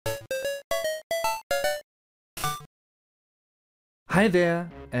Hi there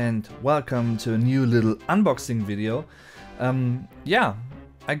and welcome to a new little unboxing video. Yeah,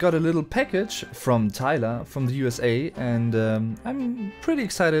 I got a little package from Tyler from the USA and I'm pretty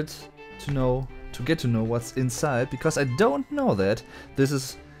excited to get to know what's inside, because I don't know that. This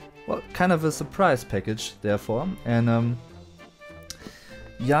is, well, kind of a surprise package therefore, and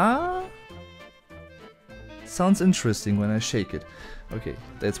yeah, sounds interesting when I shake it. Okay,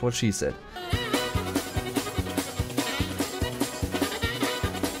 that's what she said.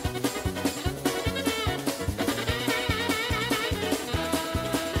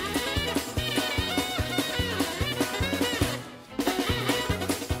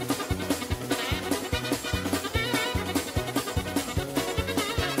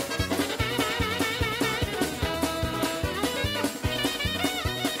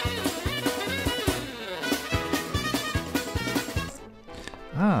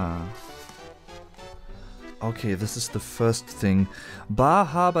 Okay, this is the first thing. Bar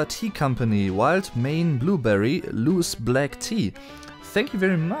Harbor Tea Company, Wild Maine Blueberry, Loose Black Tea. Thank you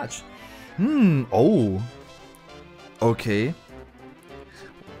very much. Oh. Okay.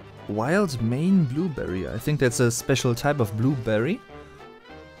 Wild Maine Blueberry. I think that's a special type of blueberry.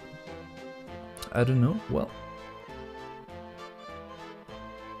 I don't know. Well.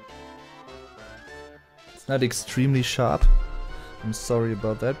 It's not extremely sharp. I'm sorry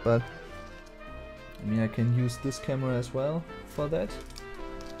about that, but I mean, I can use this camera as well for that.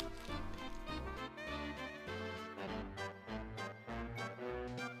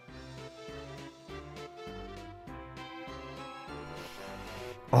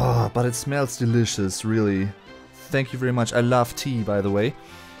 Oh, but it smells delicious, really. Thank you very much. I love tea, by the way.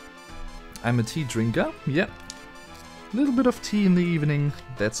 I'm a tea drinker, yeah. A little bit of tea in the evening,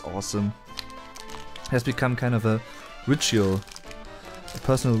 that's awesome. Has become kind of a ritual, a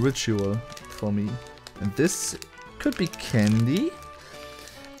personal ritual for me. And this could be candy.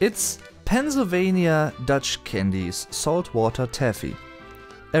 It's Pennsylvania Dutch Candies Saltwater Taffy.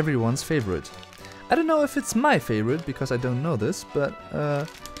 Everyone's favorite. I don't know if it's my favorite because I don't know this, but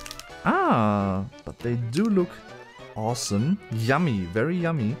but they do look awesome. Yummy, very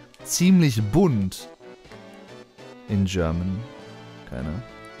yummy. Ziemlich bunt in German. Kinda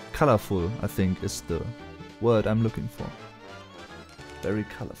colorful, I think is the word I'm looking for. Very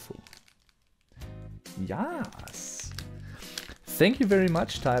colorful. Yes. Thank you very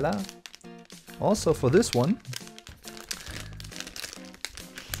much, Tyler. Also for this one.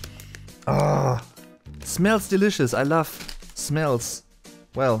 Ah, smells delicious. I love smells.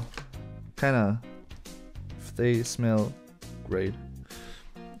 Well, kinda. If they smell great.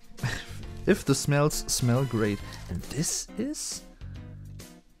 If the smells smell great. And this is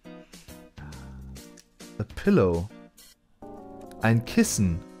a pillow. Ein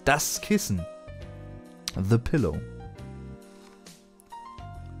Kissen. Das Kissen. The pillow.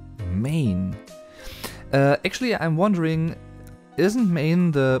 Maine. Actually, I'm wondering, isn't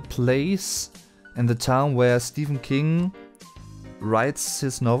Maine the place and the town where Stephen King writes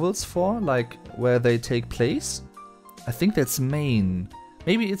his novels for? Like, where they take place? I think that's Maine.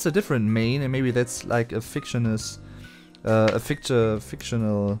 Maybe it's a different Maine, and maybe that's like a fictional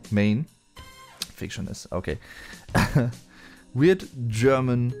Maine. Fictionist, okay. Weird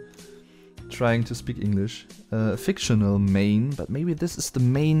German trying to speak English. Fictional Maine, but maybe this is the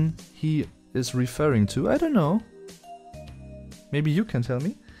Maine he is referring to. I don't know. Maybe you can tell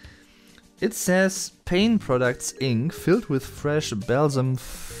me. It says Pain Products Inc. filled with fresh balsam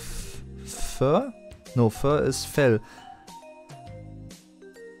fir? No, fir is fell.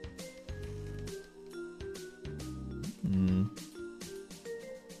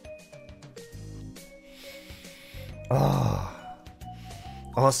 Oh.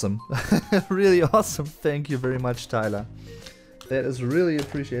 Awesome. Really awesome. Thank you very much, Tyler. That is really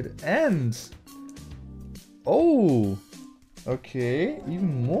appreciated. And oh, okay,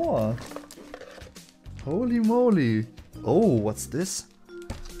 even more. Holy moly. Oh, what's this?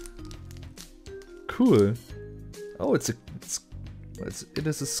 Cool. Oh, is it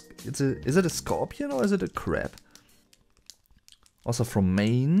a scorpion or is it a crab? Also from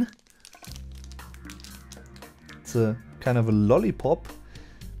Maine. It's a kind of a lollipop.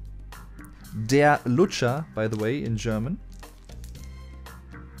 Der Lutscher, by the way, in German.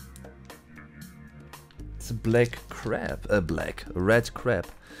 It's a black crab. A red crab.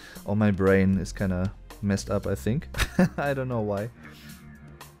 Oh, my brain is kinda messed up, I think. I don't know why.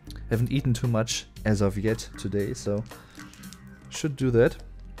 Haven't eaten too much as of yet today, so should do that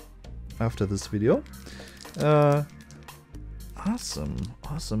after this video. Awesome,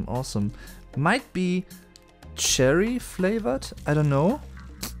 awesome, awesome. Might be cherry flavored, I don't know.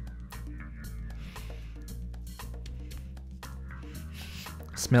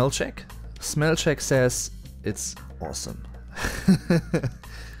 Smell check. Smell check says it's awesome.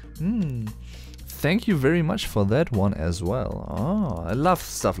 Thank you very much for that one as well. Oh, I love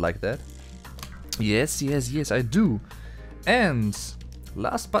stuff like that. Yes, yes, yes, I do. And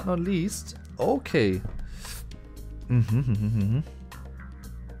last but not least, okay.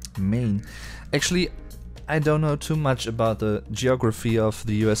 Maine. Actually, I don't know too much about the geography of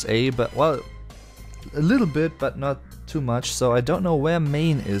the USA, but well, a little bit, but not too much. So I don't know where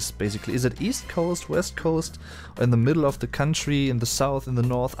Maine is, basically. Is it East Coast, West Coast, or in the middle of the country, in the south, in the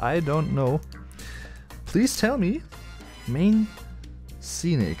north? I don't know. Please tell me. Maine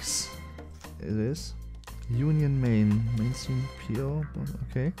Scenics. It is. Union, Maine. Maine Scenic PO.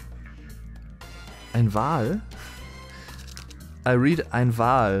 Okay. Ein Wal? I read ein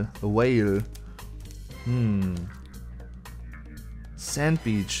Wal. A whale. Sand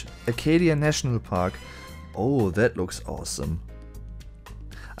Beach. Acadia National Park. Oh, that looks awesome.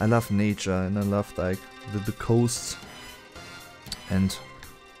 I love nature and I love like the coasts and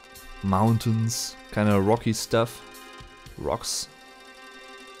mountains, kind of rocky stuff. Rocks.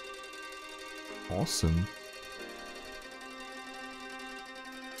 Awesome.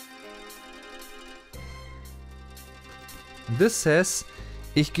 This says,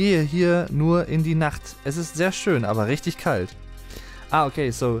 ich gehe hier nur in die Nacht. Es ist sehr schön, aber richtig kalt. Ah,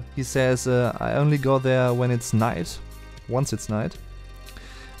 okay, so he says, I only go there when it's night. Once it's night.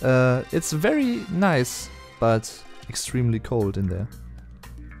 It's very nice, but extremely cold in there.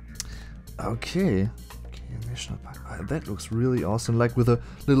 Okay. National Park. Ah, that looks really awesome. Like with a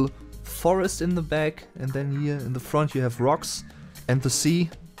little forest in the back, and then here in the front you have rocks and the sea.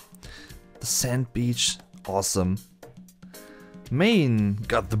 The sand beach. Awesome. Maine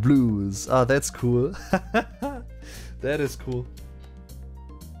got the blues. Ah, that's cool. That is cool.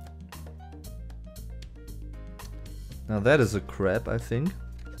 Now that is a crab, I think.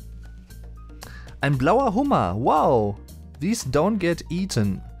 Ein blauer Hummer. Wow. These don't get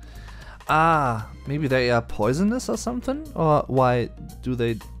eaten. Ah, maybe they are poisonous or something? Or why do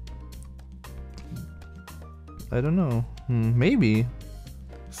they... I don't know. Maybe.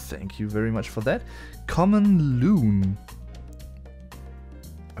 Thank you very much for that. Common loon.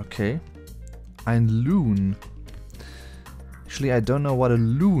 Okay. Ein loon. Actually, I don't know what a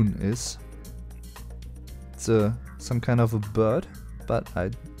loon is. It's some kind of a bird, but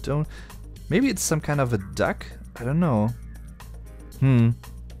I don't... Maybe it's some kind of a duck? I don't know.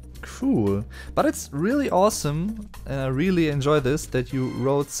 Cool. But it's really awesome, and I really enjoy this, that you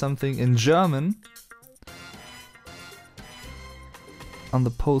wrote something in German on the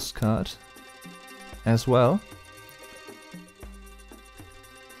postcard as well.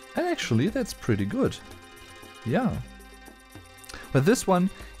 And actually, that's pretty good. Yeah. But this one,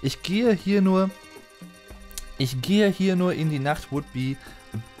 ich gehe hier nur in die Nacht would be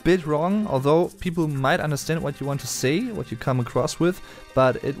a bit wrong, although people might understand what you want to say, what you come across with,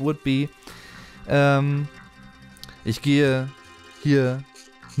 but it would be ich gehe hier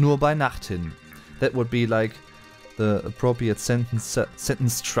nur bei Nacht hin. That would be like the appropriate sentence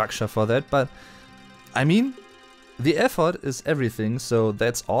structure for that, but I mean, the effort is everything, so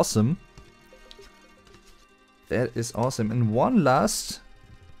that's awesome. That is awesome. And one last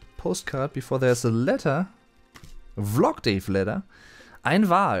postcard before there's a letter. A Vlog Dave letter. Ein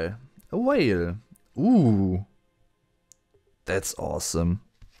Wal. A whale. Ooh. That's awesome.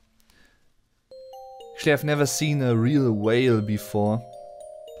 Actually, I've never seen a real whale before.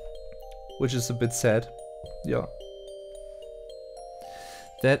 Which is a bit sad. Yeah.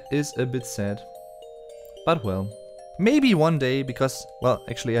 That is a bit sad. But well. Maybe one day, because, well,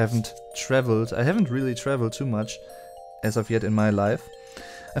 actually I haven't really traveled too much as of yet in my life.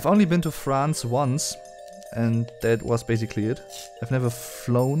 I've only been to France once, and that was basically it. I've never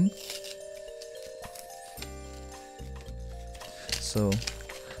flown. So,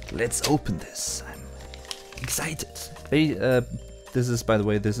 let's open this. I'm excited. This is, by the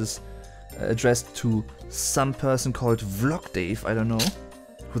way, this is addressed to some person called Vlog Dave. I don't know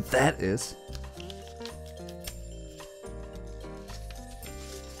who that is.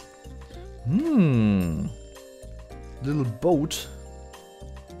 Little boat.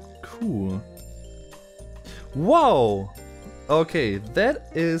 Cool. Wow! Okay,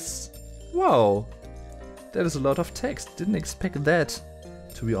 that is... Wow! That is a lot of text. Didn't expect that,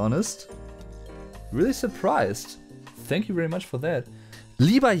 to be honest. Really surprised. Thank you very much for that.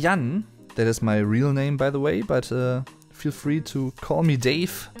 Lieber Jan, that is my real name by the way, but feel free to call me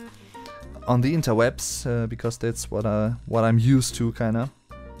Dave on the interwebs, because that's what I'm used to, kinda.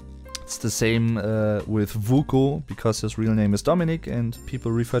 It's the same with Vuko, because his real name is Dominic and people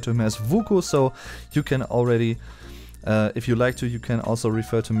refer to him as Vuko, so you can already If you like to, you can also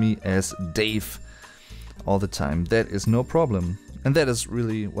refer to me as Dave all the time. That is no problem. And that is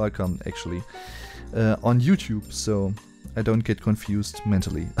really welcome, actually, on YouTube, so I don't get confused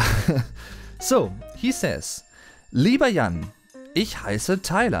mentally. So, he says, Lieber Jan, ich heiße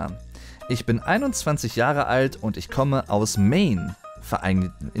Tyler. Ich bin 21 Jahre alt und ich komme aus Maine,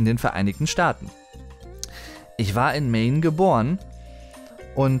 in den Vereinigten Staaten. Ich war in Maine geboren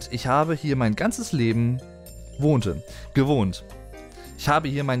und ich habe hier mein ganzes Leben gewohnt. Ich habe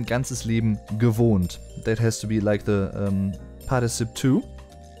hier mein ganzes Leben gewohnt. That has to be like the participle too.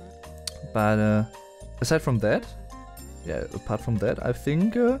 But aside from that, yeah, apart from that, I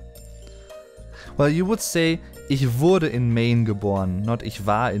think, well, you would say, ich wurde in Maine geboren, not ich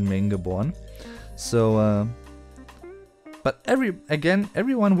war in Maine geboren. So, but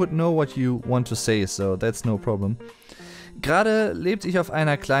everyone would know what you want to say, so that's no problem. Gerade lebte ich auf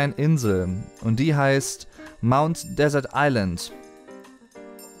einer kleinen Insel und die heißt Mount Desert Island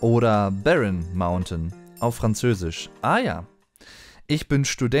oder Barren Mountain auf Französisch. Ah ja. Ich bin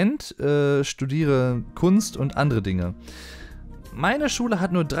Student, studiere Kunst und andere Dinge. Meine Schule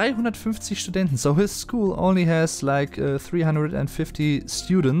hat nur 350 Studenten, so his school only has like 350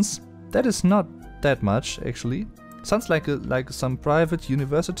 students. That is not that much, actually. Sounds like some private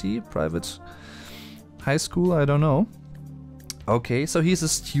university, private high school, I don't know. Okay, so he's a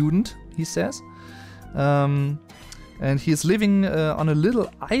student, he says. And he's living on a little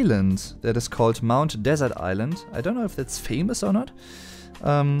island that is called Mount Desert Island. I don't know if that's famous or not.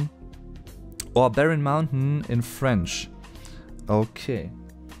 Or Barren Mountain in French. Okay.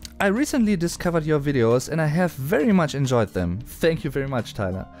 I recently discovered your videos and I have very much enjoyed them. Thank you very much,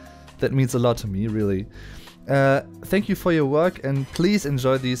 Tyler. That means a lot to me, really. Thank you for your work and please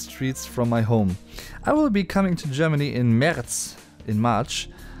enjoy these treats from my home. I will be coming to Germany in March.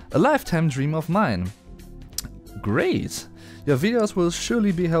 A lifetime dream of mine. Great! Your videos will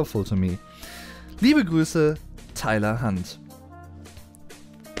surely be helpful to me. Liebe Grüße, Tyler Hunt.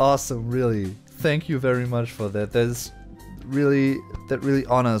 Awesome, really. Thank you very much for that. That really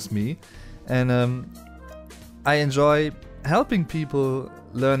honors me. And I enjoy helping people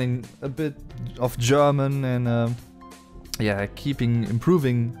learning a bit of German and yeah,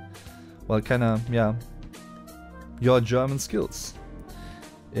 improving, well, your German skills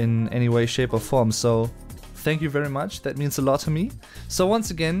in any way, shape or form. So thank you very much, that means a lot to me. So once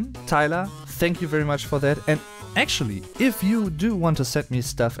again, Tyler, thank you very much for that. And actually, if you do want to send me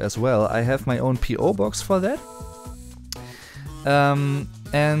stuff as well, I have my own PO box for that.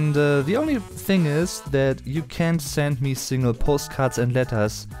 And the only thing is that you can't send me single postcards and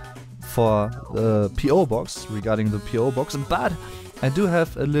letters for the PO box, regarding the PO box, but I do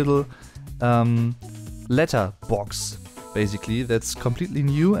have a little letter box, basically, that's completely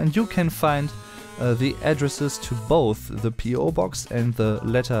new, and you can find the addresses to both the PO box and the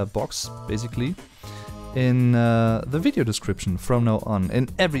letter box, basically, in the video description from now on, in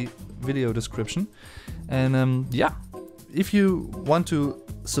every video description. And yeah, if you want to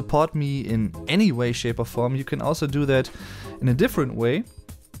support me in any way, shape or form, you can also do that in a different way.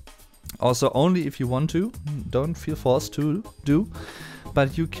 Also only if you want to, don't feel forced to do,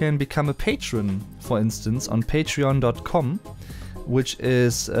 but you can become a patron, for instance, on patreon.com, which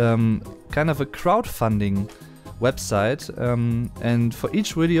is kind of a crowdfunding website, and for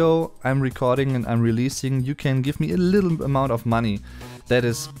each video I'm recording and I'm releasing, you can give me a little amount of money. That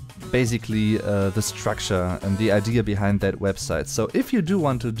is basically the structure and the idea behind that website. So if you do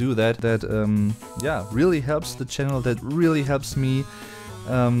want to do that, yeah, really helps the channel, that really helps me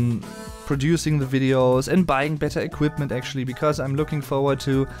producing the videos and buying better equipment, actually, because I'm looking forward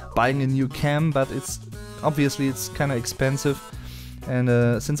to buying a new cam, but it's kind of expensive. And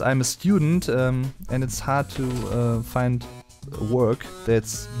since I'm a student and it's hard to find work,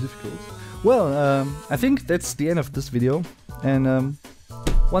 that's difficult. Well, I think that's the end of this video. And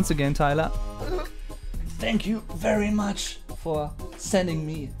once again, Tyler, thank you very much for sending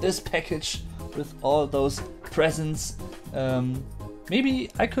me this package with all those presents. Maybe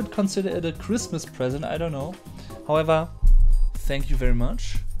I could consider it a Christmas present, I don't know. However, thank you very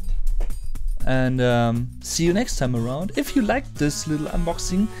much. And see you next time around. If you liked this little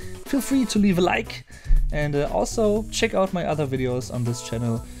unboxing, feel free to leave a like. And also check out my other videos on this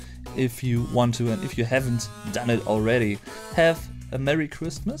channel if you want to, and if you haven't done it already. Have a Merry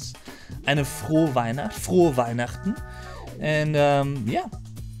Christmas, eine frohe Weihnachten. And yeah,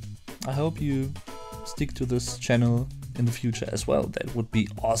 I hope you stick to this channel in the future as well. That would be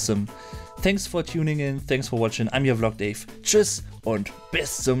awesome. Thanks for tuning in, thanks for watching. I'm your Vlog Dave. Tschüss und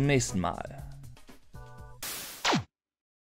bis zum nächsten Mal.